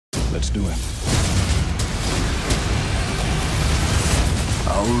Let's do it.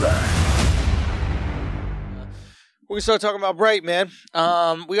 All right. We're gonna start talking about Bright, man.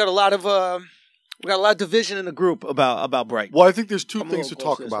 We got a lot of division in the group about Bright. Well, I think there's two Come a things to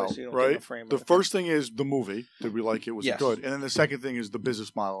little talk closer this way about, so you don't get in right? the frame of The it. first thing is the movie. Did we like it? Was Yes. it good? And then the second thing is the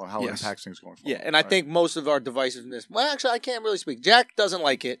business model and how it Yes. impacts things going forward. Yeah, and I think most of our divisiveness. Well, actually, I can't really speak. Jack doesn't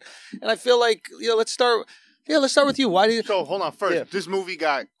like it, and I feel like let's start. Yeah, let's start with you. Why do you? So hold on. First, Yeah. this movie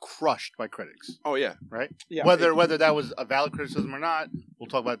got crushed by critics, Oh, yeah. right? Yeah. Whether that was a valid criticism or not, we'll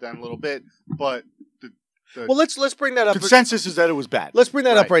talk about that in a little bit. But Well, let's bring that up. consensus is that it was bad. Let's bring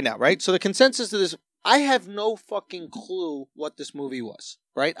that up Right. right now, right? So the consensus to this, I have no fucking clue what this movie was,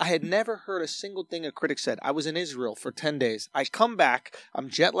 right? I had never heard a single thing a critic said. I was in Israel for 10 days. I come back, I'm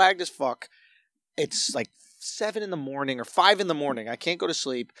jet lagged as fuck. It's like 7 in the morning or 5 in the morning. I can't go to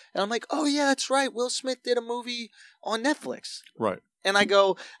sleep. And I'm like, oh yeah, that's right. Will Smith did a movie on Netflix. Right. And I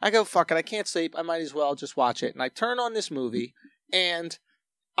go, fuck it, I can't sleep. I might as well just watch it. And I turn on this movie and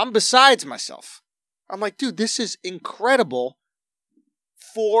I'm besides myself. I'm like, dude, this is incredible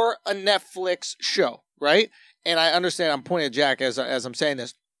for a Netflix show, right? And I understand I'm pointing at Jack as I'm saying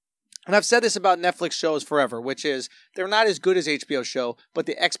this. And I've said this about Netflix shows forever, which is they're not as good as HBO show, but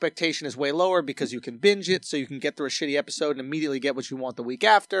the expectation is way lower because you can binge it, so you can get through a shitty episode and immediately get what you want the week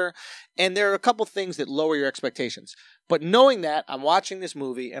after. And there are a couple things that lower your expectations. But knowing that, I'm watching this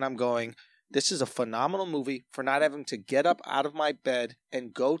movie and I'm going, this is a phenomenal movie for not having to get up out of my bed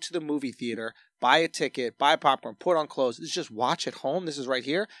and go to the movie theater, buy a ticket, buy popcorn, put on clothes. This is just watch at home. This is right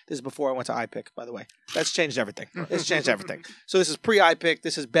here. This is before I went to iPick, by the way. That's changed everything. It's changed everything. So this is pre-iPick.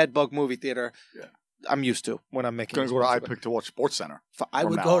 This is bedbug movie theater. Yeah. I'm used to when I'm making. Going to go to iPick to watch Sports Center. I from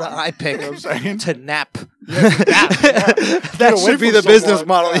would now go to on. You know what I'm saying? iPick to nap. Get That away should be from the business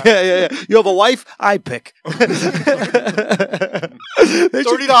someone. model. Yeah. You have a wife? iPick. They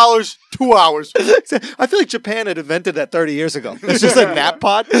should- $30, 2 hours. I feel like Japan had invented that 30 years ago. It's just a nap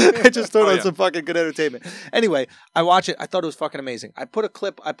pod. It just throw on yeah. some fucking good entertainment. Anyway, I watch it. I thought it was fucking amazing. I put a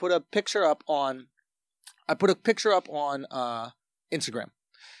picture up on Instagram.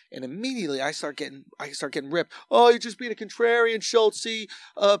 And immediately I start getting ripped. Oh, you're just being a contrarian, Schultz.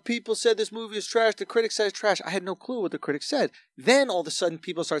 People said this movie is trash. The critics said it's trash. I had no clue what the critics said. Then all of a sudden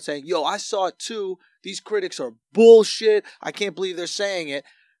people start saying, yo, I saw it too. These critics are bullshit. I can't believe they're saying it.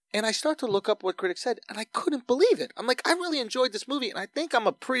 And I start to look up what critics said, and I couldn't believe it. I'm like, I really enjoyed this movie, and I think I'm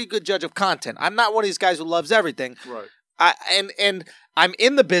a pretty good judge of content. I'm not one of these guys who loves everything. Right. And I'm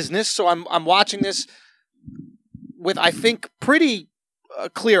in the business, so I'm watching this with, I think, pretty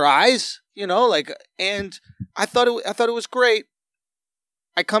clear eyes, and I thought it was great.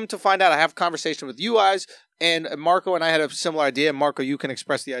 I come to find out I have a conversation with you guys, and Marco and I had a similar idea. Marco, you can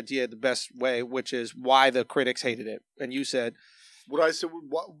express the idea the best way, which is why the critics hated it. And you said, What I said,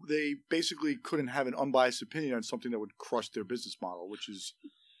 they basically couldn't have an unbiased opinion on something that would crush their business model, which is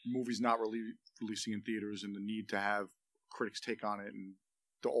movies not releasing in theaters and the need to have critics take on it and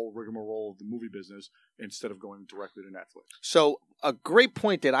the old rigmarole of the movie business instead of going directly to Netflix. So a great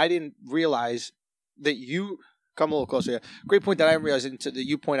point that I didn't realize that you come a little closer here. Great point that I didn't realize that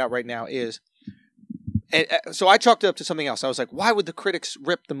you point out right now is, so I chalked it up to something else. I was like, why would the critics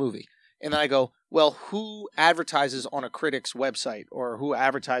rip the movie? And then I go, well, who advertises on a critic's website or who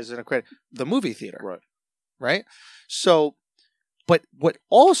advertises in a critic? The movie theater. Right? So, but what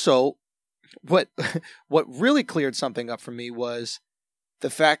really cleared something up for me was the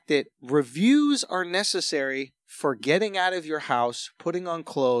fact that reviews are necessary for getting out of your house, putting on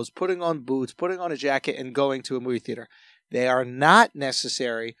clothes, putting on boots, putting on a jacket, and going to a movie theater. They are not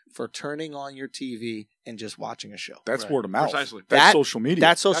necessary for turning on your TV and just watching a show. That's word of mouth. Precisely. That's social media.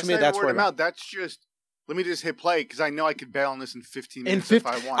 That's social media. not That's word word of mouth. That's just, let me just hit play because I know I could bail on this in 15 minutes if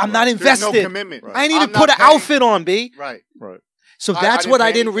I want. I'm not There's invested. no commitment. I ain't even I'm put not an paying- outfit on, B. Right. So I that's didn't what I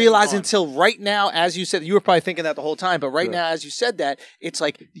pay didn't anything realize on. until right now, as you said. You were probably thinking that the whole time, but right now, as you said that, it's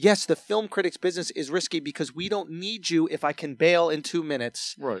like, yes, the film critic's business is risky because we don't need you if I can bail in 2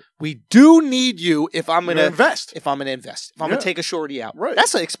 minutes. Right. We do need you if I'm going to invest. If I'm going to invest. If I'm going to take a shorty out. Right.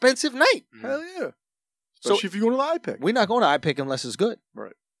 That's an expensive night. Hell yeah. So Especially if you go to the iPick. we're not going to iPick unless it's good.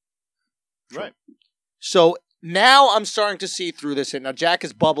 Right. So now I'm starting to see through this. And now Jack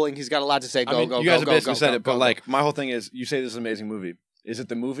is bubbling. He's got a lot to say. Go. You guys have basically said it, but like my whole thing is, you say this is an amazing movie. Is it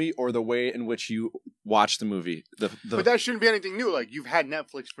the movie or the way in which you watch the movie? But that shouldn't be anything new. Like, you've had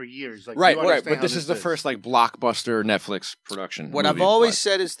Netflix for years. Like, right. you understand But how this is the first like blockbuster Netflix production. What movie. I've always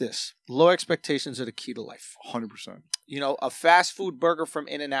said is this: low expectations are the key to life. 100%. A fast food burger from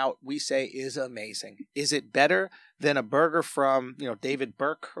In-N-Out, we say, is amazing. Is it better than a burger from, David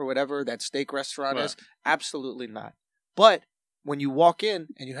Burke or whatever that steak restaurant is? Absolutely not. But when you walk in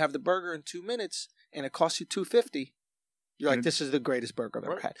and you have the burger in 2 minutes and it costs you $2.50, you're like, this is the greatest burger I've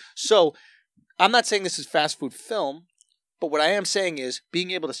ever had. So I'm not saying this is fast food film, but what I am saying is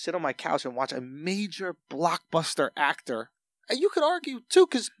being able to sit on my couch and watch a major blockbuster actor. And you could argue, too,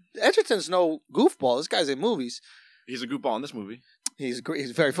 because Edgerton's no goofball. This guy's in movies. He's a goofball in this movie. He's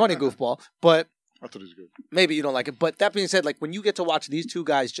a very funny goofball, but I thought he was good. maybe you don't like it. But that being said, like when you get to watch these two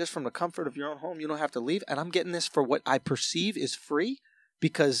guys just from the comfort of your own home, you don't have to leave. And I'm getting this for what I perceive is free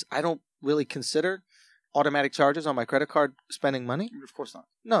because I don't really consider automatic charges on my credit card spending money. Of course not.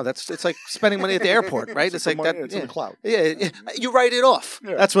 No, it's like spending money at the airport, right? It's like money, that. It's in the cloud. Yeah, you write it off.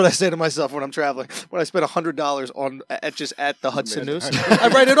 Yeah. That's what I say to myself when I'm traveling. When I spend $100 on at the Hudson News, I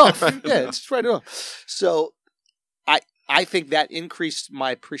write it off. Yeah, just write it off. So I think that increased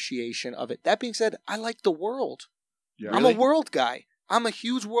my appreciation of it. That being said, I like the world. Yeah. I'm a world guy. I'm a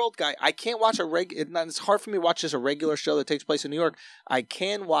huge world guy. I can't watch it's hard for me to watch just a regular show that takes place in New York. I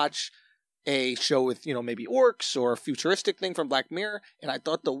can watch a show with, maybe orcs or a futuristic thing from Black Mirror, and I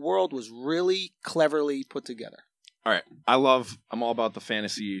thought the world was really cleverly put together. All right. I'm all about the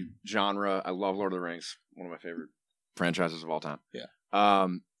fantasy genre. I love Lord of the Rings. One of my favorite franchises of all time. Yeah.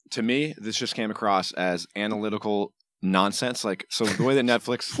 To me, this just came across as analytical nonsense. Like, so the way that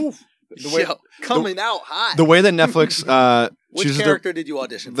Netflix... coming out hot. The way that Netflix... Which character did you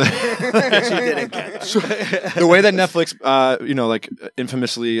audition for? Yes, you didn't get. The way that Netflix,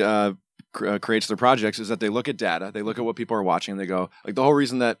 infamously creates their projects is that they look at data, they look at what people are watching, and they go, like, the whole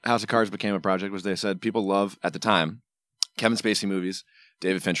reason that House of Cards became a project was they said people love, at the time, Kevin Spacey movies,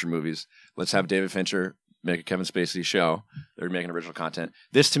 David Fincher movies. Let's have David Fincher make a Kevin Spacey show. They're making original content.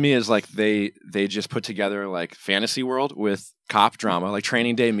 This, to me, is like they just put together, like, fantasy world with cop drama, like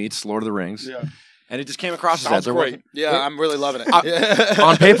Training Day meets Lord of the Rings. Yeah. And it just came across Sounds as that. great. Yeah, I'm really loving it.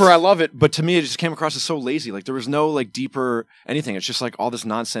 On paper, I love it, but to me, it just came across as so lazy. Like, there was no, like, deeper anything. It's just like all this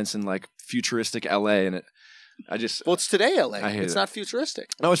nonsense in, like, futuristic LA, and well, it's today LA. I hate it's it. not futuristic.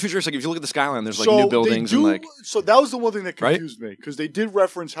 No, it's futuristic. If you look at the skyline, there's like new buildings and like. So that was the one thing that confused me because they did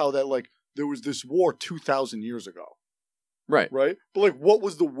reference how that like there was this war 2,000 years ago. Right. Right. But like, what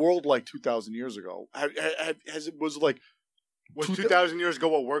was the world like 2,000 years ago? Was 2,000 years ago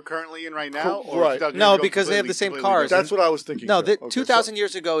what we're currently in right now? Or Right. 2,000 No, years ago because they have the same completely cars. different? That's what I was thinking. No, too. 2,000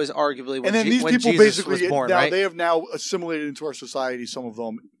 years ago is arguably when, and then these when people Jesus basically was born, now right? they have now assimilated into our society. Some of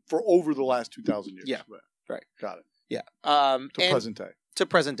them for over the last 2,000 years. Yeah. Right. Got it. Yeah. To present day. To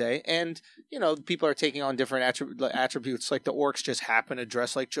present day. And, people are taking on different attributes. Like the orcs just happen to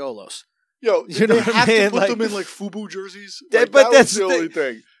dress like cholos. Yo, You know they what I have mean? to put Like- them in like FUBU jerseys. Yeah, Like, but that that's was the the only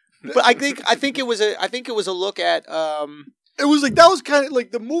thing. But I think it was a look at It was like that was kind of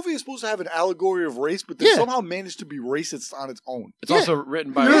like the movie is supposed to have an allegory of race, but they Yeah. somehow managed to be racist on its own. It's also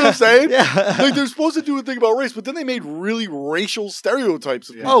written by. You know what I'm saying? Yeah. Like they're supposed to do a thing about race, but then they made really racial stereotypes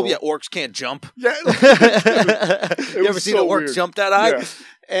of people. Oh yeah, orcs can't jump. Yeah. You ever seen an orc jump that high? Yeah.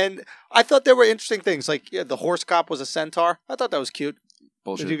 And I thought there were interesting things. Like the horse cop was a centaur. I thought that was cute.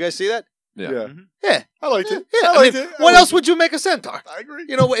 Bullshit. Did you guys see that? Yeah. Yeah. I liked it. Yeah. I liked it. What else would you make a centaur? I agree.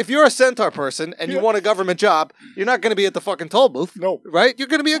 If you're a centaur person and you Yeah. want a government job, you're not going to be at the fucking toll booth. No. Right? You're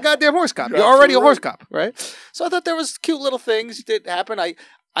going to be a goddamn horse cop. You're You're already a absolutely horse right. cop, right? So I thought there was cute little things that happened.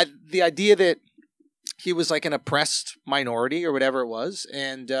 The idea that he was like an oppressed minority or whatever it was,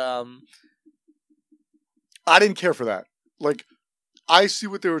 and I didn't care for that. Like, I see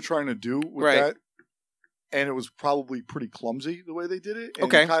what they were trying to do with Right. that, and it was probably pretty clumsy the way they did it. And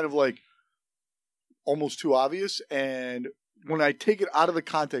Okay. kind of like almost too obvious. And when I take it out of the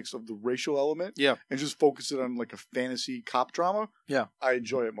context of the racial element, Yeah. and just focus it on like a fantasy cop drama, Yeah. I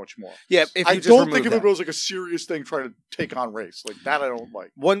enjoy it much more. yeah, if I you just don't remove think of that. it as like a serious thing trying to take on race like that. I don't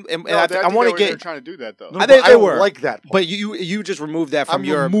like. One, and No, I think want to they were get, trying to do that though. No, I but think I they don't were. like that. Part. but you just removed that from I'm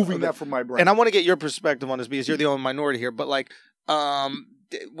your removing that from my brain. And I want to get your perspective on this because you're the only minority here. But like,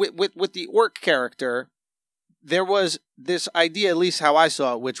 with the orc character, there was this idea, at least how I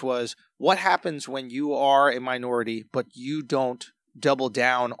saw it, which was what happens when you are a minority, but you don't double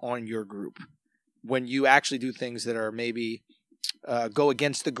down on your group. When you actually do things that are maybe go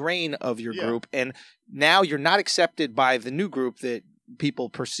against the grain of your Yeah. group, and now you're not accepted by the new group that people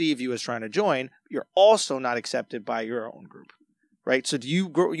perceive you as trying to join. You're also not accepted by your own group. Right, so do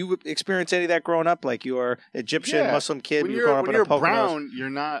you experience any of that growing up? Like you're Egyptian Yeah. Muslim kid, When you're growing up when in you're a Poconos. brown, you're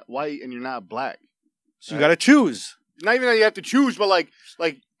not white and you're not black. So you got to choose. Not even that you have to choose, but like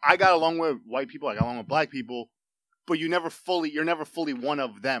I got along with white people, I got along with black people, but you're never fully one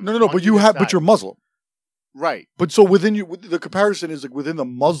of them. no. Once But you have. decide. But you're Muslim. Right. But so within you, the comparison is like within the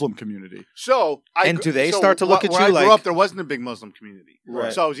Muslim community. So Do they start to look at where you I like grew up, there wasn't a big Muslim community,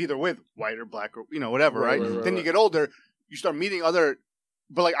 Right. So I was either with white or black or whatever, right? Right, Then you right. get older, you start meeting other.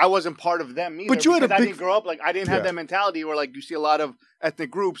 But like I wasn't part of them either. But you had a because I big- didn't grow up like I didn't have Yeah. that mentality where like you see a lot of ethnic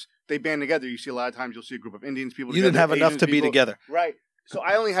groups they band together. You see a lot of times you'll see a group of Indians people. You didn't together, have enough Asians to be people. together. Right. So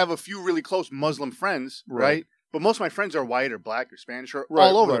I only have a few really close Muslim friends, right? But most of my friends are white or black or Spanish or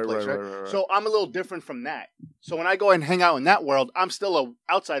all over the place, right? So I'm a little different from that. So when I go and hang out in that world, I'm still an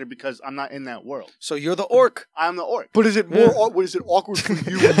outsider because I'm not in that world. So you're the orc. I'm the orc. But is it more? Is it awkward for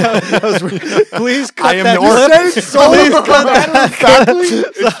you? Please cut I am that. the orc. You said it so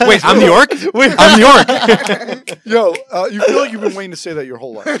Wait, I'm the orc. I'm the orc. Yo, you feel like you've been waiting to say that your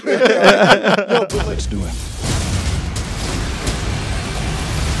whole life. No, but like, Let's do it.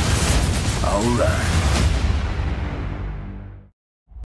 All right.